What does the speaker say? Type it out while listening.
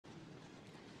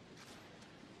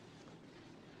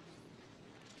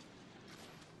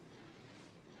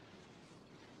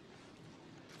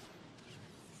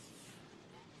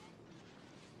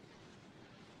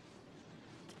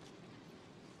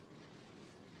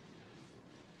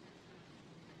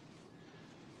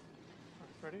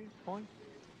Ready? Pulling.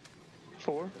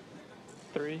 4,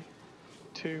 3,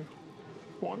 2,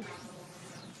 1.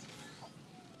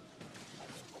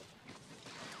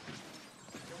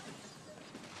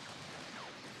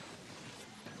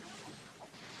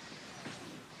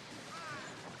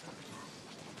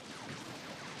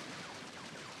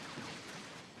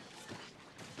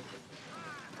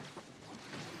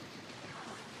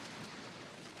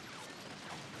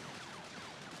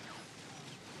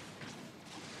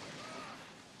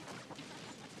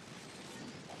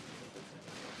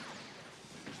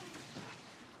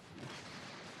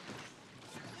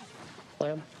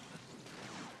 Lamb.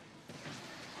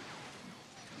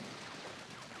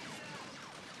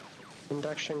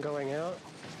 Induction going out.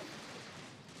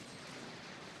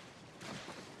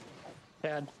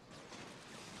 Bad.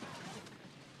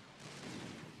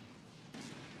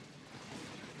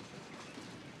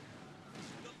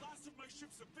 The last of my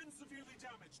ships have been severely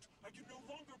damaged. I can no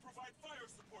longer provide fire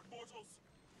support, mortals.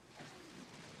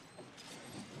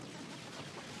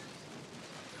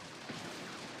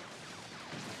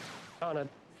 Counted.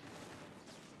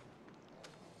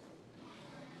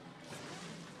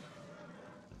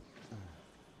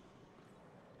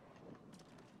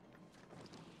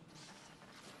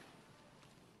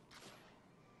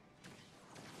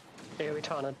 Yeah, we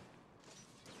taunted.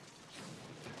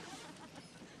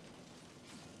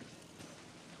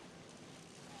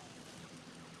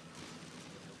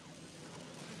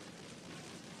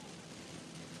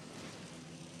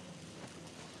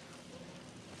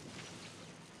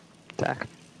 Attack.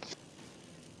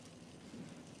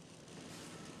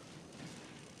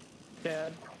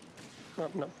 Dad. Oh,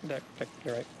 no, deck,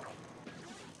 you're right.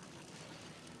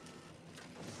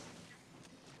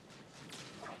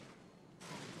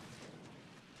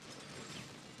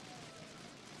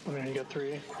 And then you got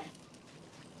 3.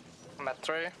 I'm at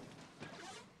 3.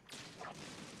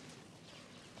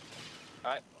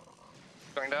 Alright.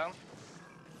 Going down.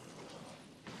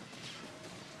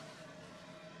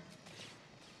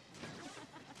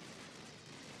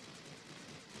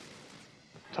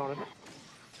 Taunted.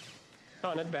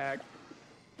 Taunted back.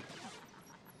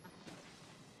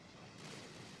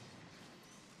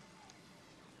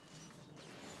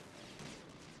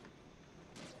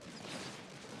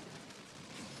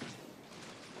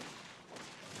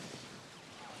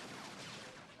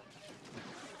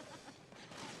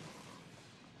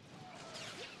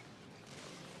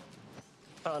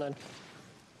 Taunted.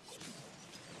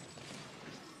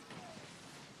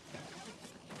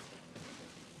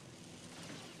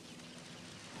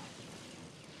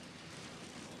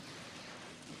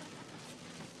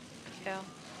 Kill.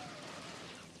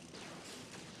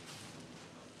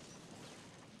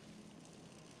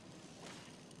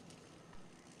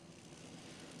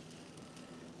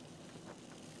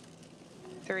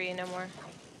 Three, no more.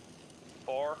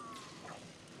 4.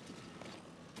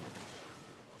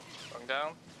 Going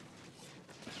down.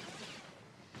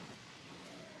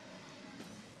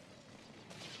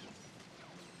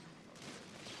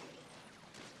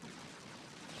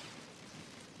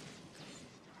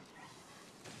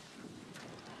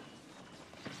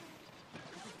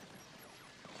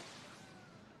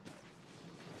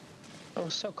 Oh,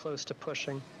 so close to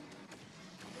pushing.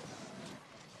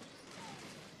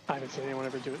 I haven't seen anyone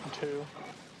ever do it in 2.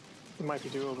 It might be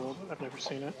doable, but I've never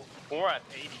seen it. We're at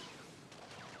 80.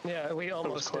 Yeah, we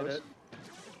almost did close. it.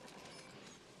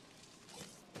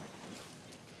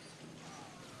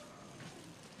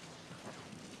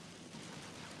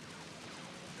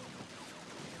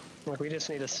 Like, we just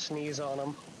need to sneeze on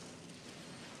them.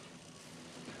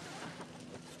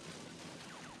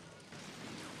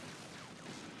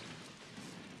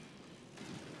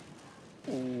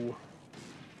 Ooh.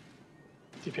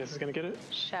 DPS is gonna get it.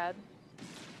 Shed.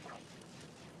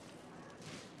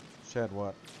 Shed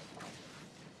what?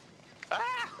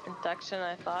 Induction,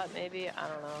 I thought, maybe. I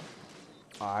don't know.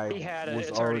 I He had it, was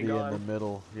it's already already in gone. the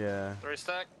middle, yeah. 3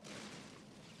 stack.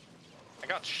 I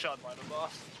got shot by the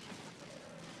boss.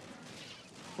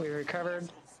 We recovered.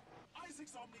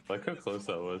 Look how close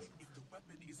that was. If the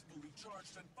weapon is fully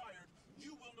charged and fired,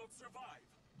 you will not survive.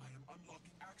 I am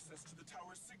unlocking access to the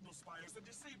tower's signal spires and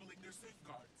disabling their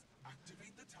safeguards.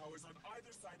 Activate the towers on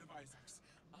either side of Izax.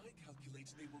 I calculate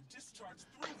they will discharge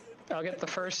through him. I'll get the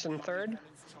first and third.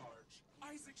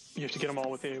 You have to get them all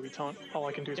with the AoE taunt. All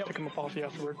I can do is pick them up off you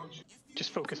afterward. Just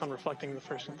focus on reflecting the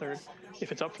first and third.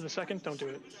 If it's up for the second, don't do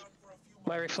it.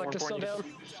 My reflect is still down.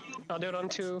 I'll do it on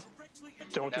 2.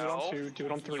 Don't do it on 2, do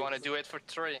it on 3. You want to do it for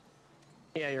 3?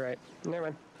 Yeah, you're right. Never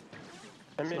mind.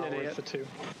 I'm It's in not it worth yet. the 2.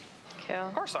 Kill.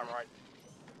 Of course I'm right.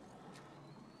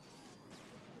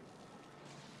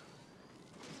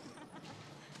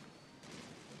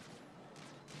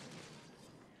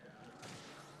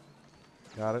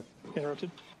 Got it. Interrupted.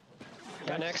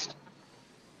 Got next.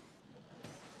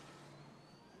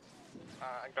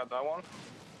 I got that one.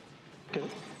 Get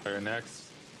it. Fire next.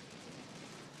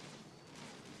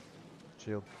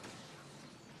 Shield.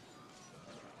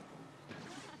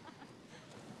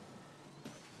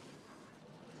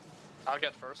 I'll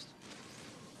get first.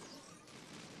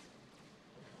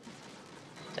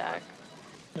 Deck.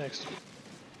 Next.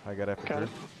 I got after Got through. it.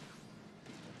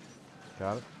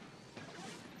 Got it.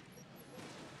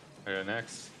 Fire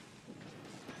next.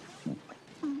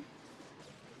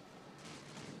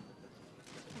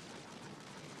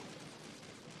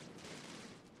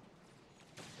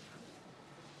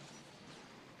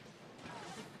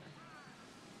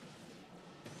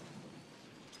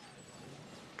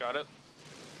 Got it.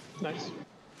 Nice.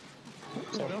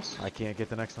 Someone else? I can't get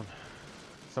the next one.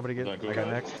 Somebody get. Is that I got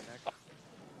good? next.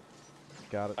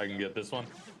 Got it. I can get this one.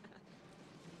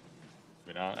 I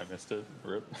mean, I missed it.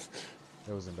 Rip.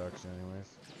 It was induction, anyways.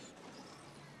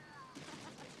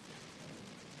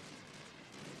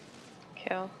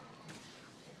 Kill.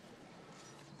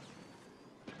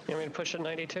 You want me to push at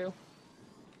 92?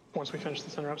 Once we finish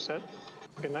this interrupt set,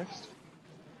 we'll get next.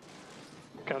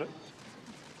 Got it.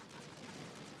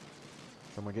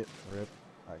 Someone get rip.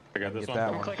 I got can this get one. that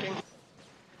I'm one. clicking.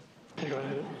 You go ahead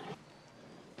and hit it.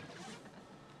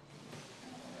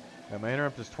 Yeah, my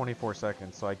interrupt is 24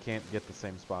 seconds, so I can't get the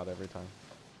same spot every time.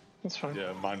 That's fine.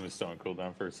 Yeah, mine was still on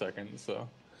cooldown for a second, so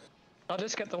I'll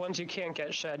just get the ones you can't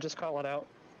get, Shed. Just call it out.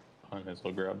 I might as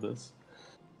well grab this.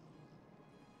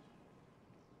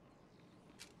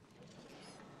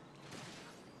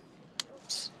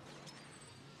 Oops.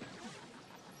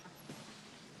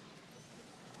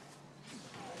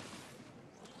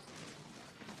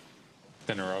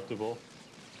 Interruptible.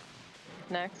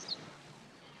 Next.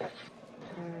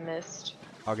 Missed.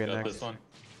 I'll get Got next. this one.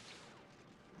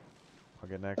 I'll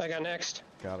get next. I got next.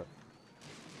 Got it.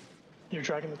 You're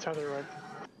dragging the tether, right?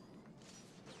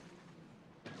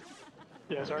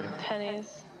 Yeah, sorry.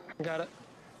 Pennies. Got it.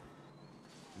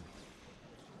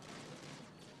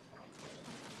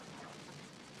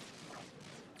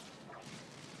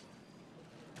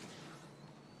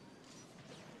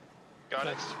 Got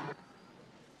it. Next.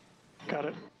 Got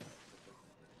it.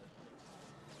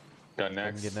 Got I can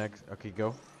next. get next. Okay,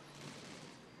 go.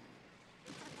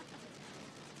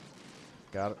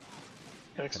 Got it.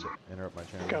 Next. Interrupt my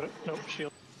channel. Got it. Nope,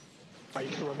 shield. Oh, you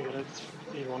can let me get it. It's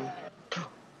E1.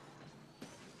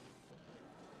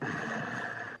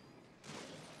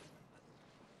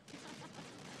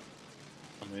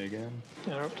 On me again.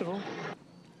 Interruptible.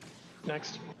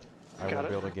 Next. I Got won't it.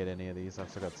 be able to get any of these. I've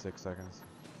still got 6 seconds.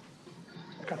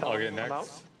 Got that I'll one. get I'm next. out.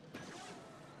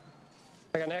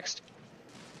 I got next.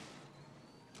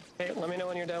 Hey, let me know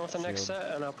when you're done with the next Shield.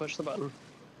 set, and I'll push the button.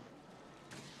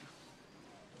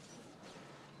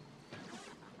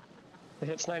 If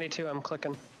it's 92, I'm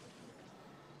clicking.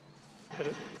 Hit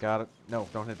it. Got it. No,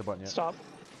 don't hit the button yet. Stop.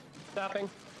 Stopping.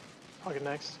 I'll get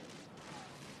next.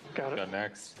 Got it. Got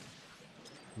next.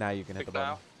 Now you can hit the Click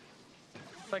button. now.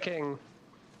 Clicking.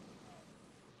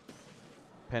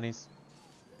 Pennies.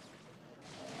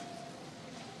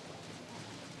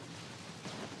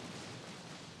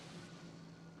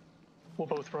 We'll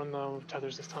both run the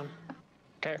tethers this time.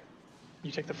 Okay.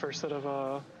 You take the first set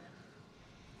of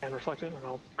and reflect it, and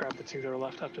I'll grab the two that are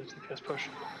left after the DPS push.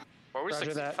 Were we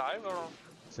Roger that. 65 or?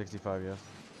 65, yes.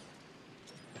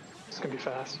 It's gonna be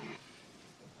fast.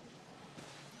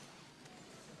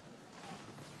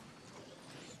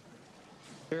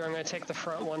 Here, I'm gonna take the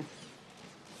front one.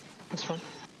 That's fine.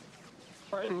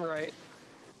 Front and right.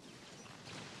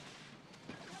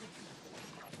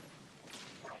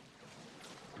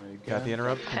 There you Got go. the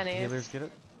interrupt. Can Pennies. healers get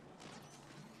it?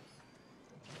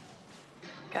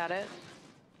 Got it.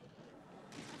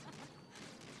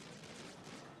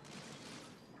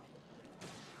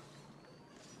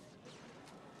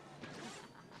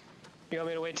 You want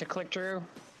me to wait to click, Drew?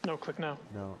 No, click now.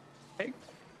 No. Okay.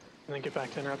 And then get back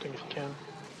to interrupting if you can.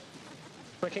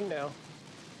 Clicking now.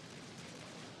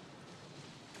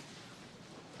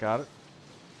 Got it.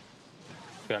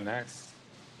 Got next.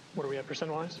 What are we at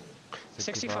percent-wise?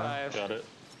 65. Got it.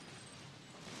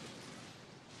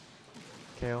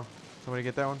 Kale. Somebody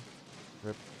get that one?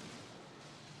 Rip.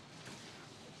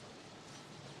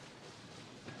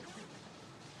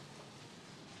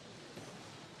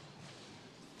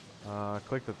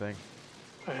 Click the thing.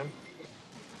 I am.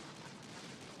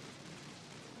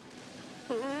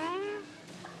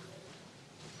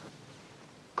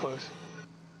 Close.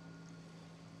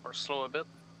 Or slow a bit.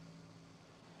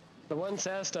 The ones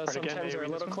S does Right, again, sometimes are a AoE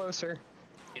this little one? closer.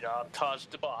 You know, touch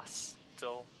the boss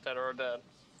till dead or dead.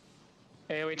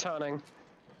 AoE taunting.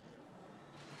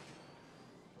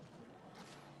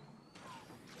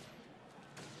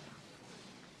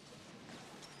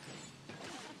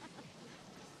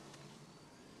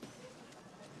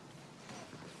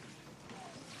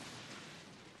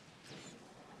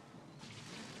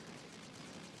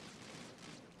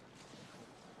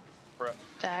 it.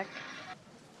 Dag.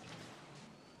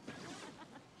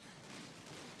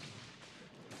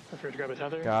 I forgot to grab a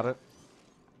tether. Got it.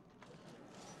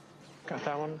 Got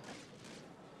that one.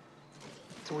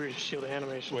 It's a weird shield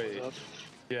animation. Wait. Up.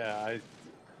 Yeah,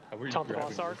 how were you Taunt the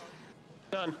grabbing boss arc. this?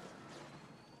 Done.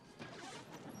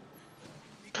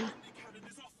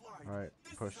 Alright,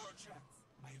 push.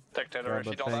 Dictator, Grab if the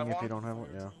you don't have thing if you one. don't have one.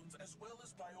 Yeah.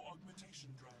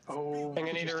 Oh, I'm gonna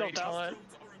did need you a stealth that? retaunt.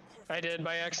 I did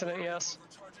by accident, yes.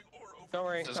 Don't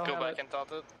worry, Just I'll go have back it. and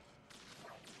taunt it.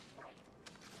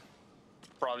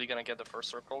 Probably gonna get the first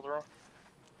circle draw.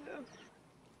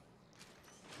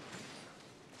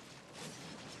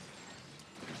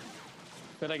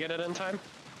 Did I get it in time?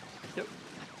 Yep.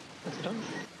 That's done.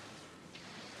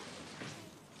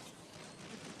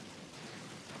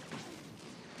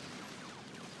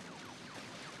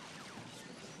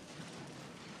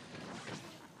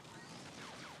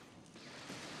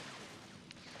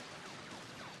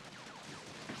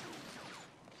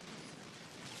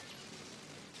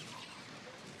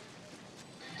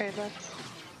 Okay, let's.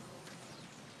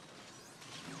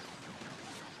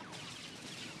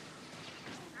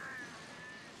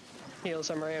 Heals,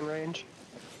 I'm right in range.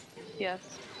 Yes.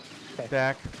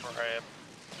 Dak. Alright.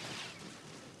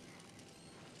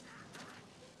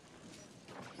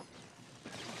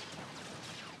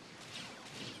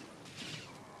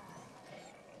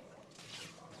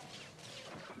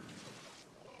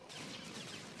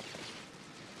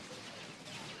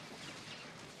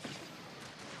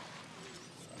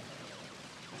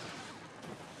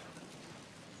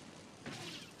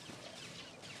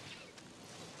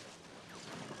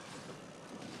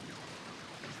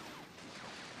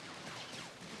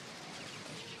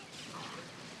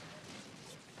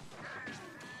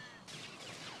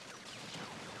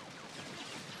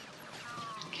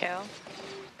 Kill.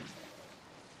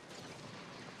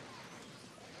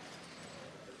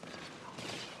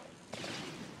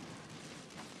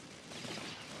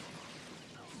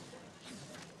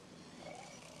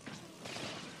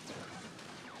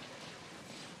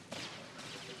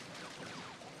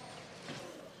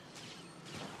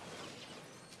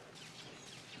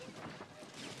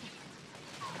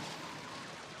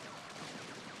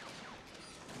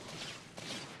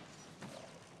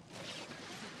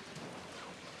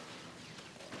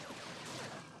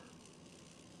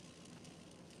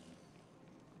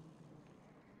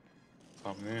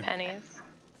 Something there. Pennies.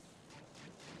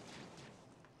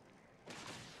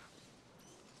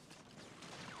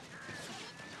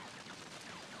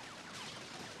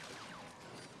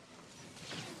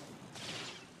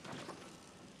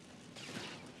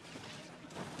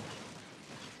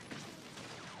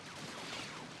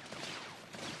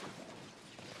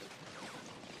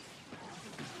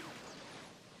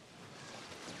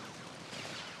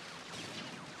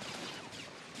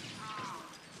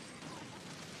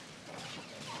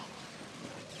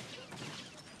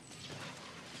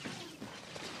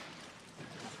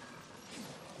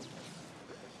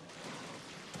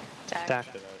 Dag. Dak.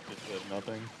 Shit, I just did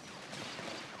nothing.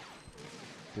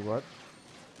 Do what?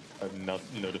 I have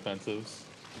no defensives.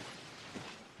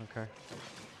 Okay.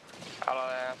 Out of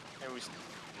that. Here we.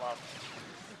 Well,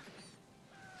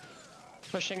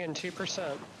 Pushing in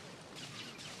 2%.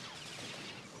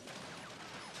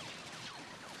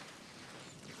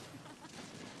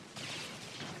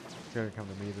 It's gonna come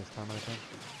to me this time, I think.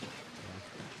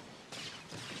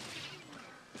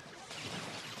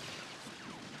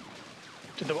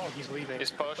 Did the he's leaving.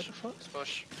 he's What push. the fuck? He's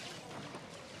push.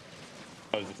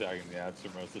 I was attacking the abs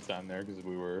for most of the time there because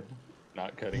we were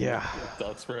not cutting Yeah. the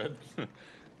dot spread. I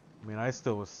mean, I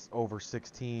still was over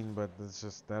 16, but it's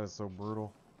just, that is so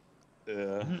brutal.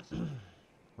 Yeah.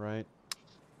 Right?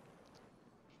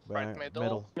 Right, Back-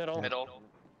 middle. Middle. Middle.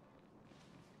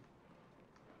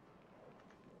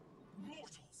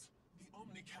 Mortals! The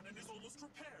Omni Cannon is almost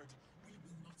repaired. We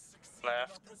will not succeed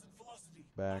Left. at our present velocity.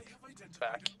 Back. I have identified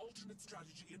Back. an alternate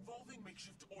strategy involving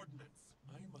makeshift ordnance.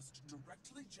 I must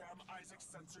directly jam Isaac's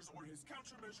sensors or his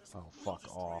countermeasures Oh, will fuck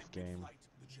destroy off, it game. mid-flight.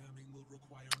 The jamming will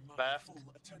require my Left. full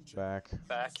attention. Back. You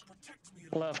Back. must protect me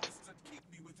at all Left. costs and keep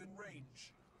me within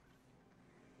range.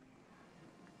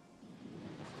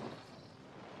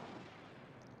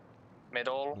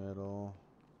 Middle. Middle.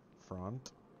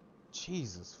 Front.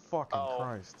 Jesus fucking Oh.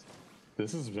 Christ.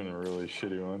 This has been a really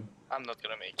shitty one. I'm not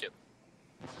gonna make it.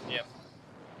 Yep.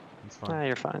 It's fine.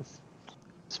 You're fine.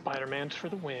 Spider-Man for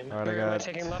the win. Alright, I Am I got...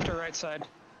 taking left or right side?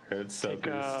 It's so Take,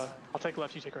 I'll take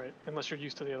left, you take right. Unless you're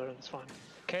used to the other, that's fine.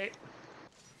 Okay.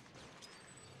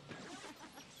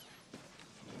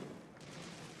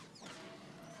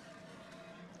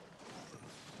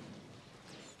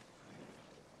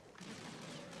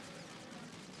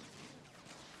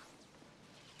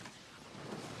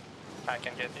 I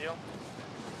can get you.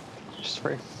 Just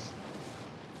free.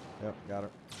 Yep, got her.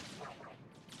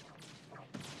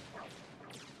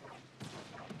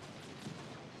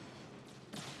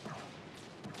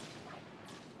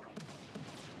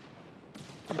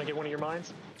 I'm gonna get one of your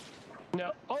mines.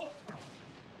 No. Oh.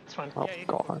 It's fine. Oh Yeah, you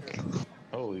can go God. through it.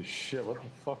 Holy shit! What the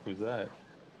fuck was that?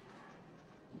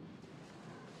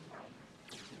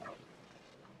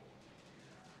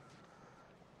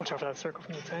 Watch out for that circle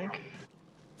from the tank.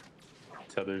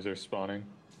 Tethers are spawning.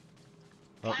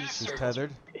 Oh, These she's circles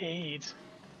tethered. AIDS.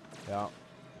 Yeah.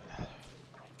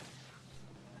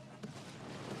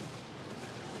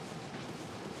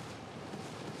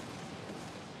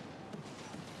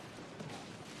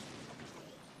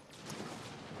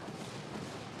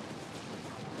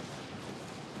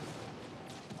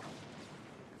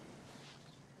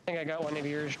 I think I got one of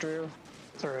yours, Drew.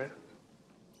 It's alright.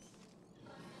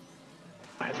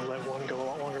 I had to let one go a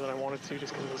lot longer than I wanted to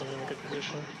just because it wasn't in a good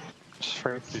position. Just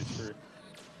free. She's free.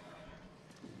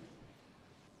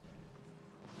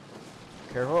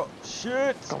 Careful.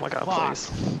 Shit! Oh my God, Fuck.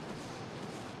 please.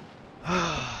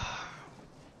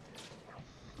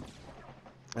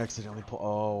 Accidentally pull.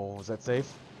 Oh, was that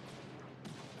safe?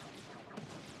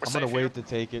 We're I'm gonna safe wait to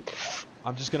take it.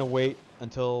 I'm just gonna wait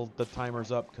until the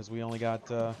timer's up because we only got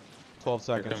 12 Here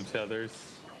seconds. come tethers.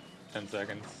 10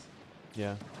 seconds.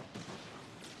 Yeah.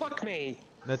 Fuck me.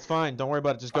 That's fine. Don't worry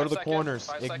about it. Just go to 5 the seconds, corners.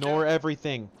 5 Ignore seconds.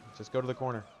 everything. Just go to the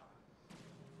corner.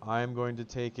 I'm going to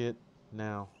take it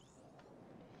now.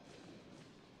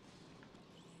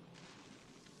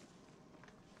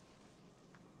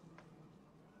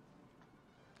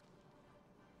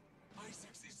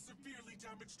 Izax is severely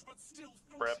damaged, but still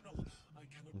Rip. functional. I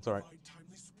cannot It's alright. provide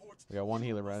timely support. We got one You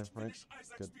healer, must right? finish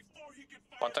Izax Good. before he can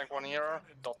fire One tank, one the hero.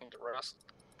 cannon. Don't need to rest.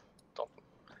 Don't.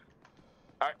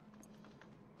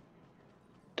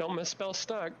 Don't misspell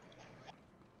stuck.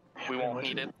 We pretty won't much.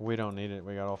 need it. We don't need it.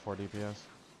 We got all 4 DPS.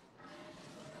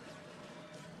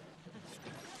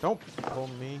 Don't pull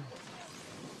me.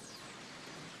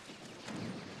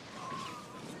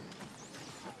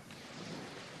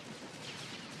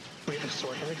 We have a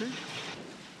sword imagery?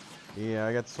 Yeah,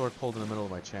 I got the sword pulled in the middle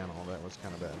of my channel. That was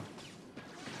kind of bad.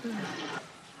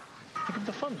 Think of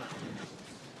the fun though.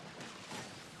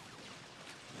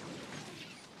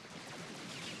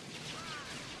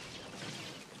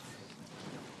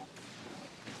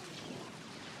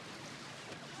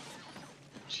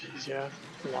 Jeez, yeah.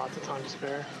 Lots of time to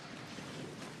spare.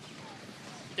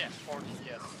 Yeah, 40,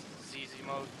 yes. ZZ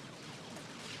mode.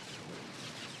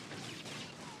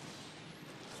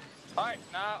 Alright,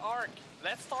 now Ark,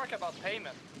 let's talk about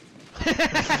payment.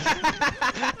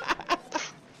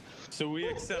 So we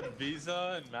accept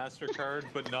Visa and MasterCard,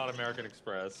 but not American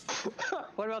Express.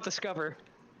 What about Discover?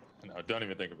 No, don't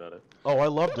even think about it. Oh, I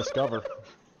love Discover.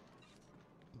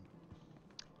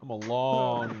 I'm a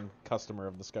long customer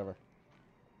of Discover.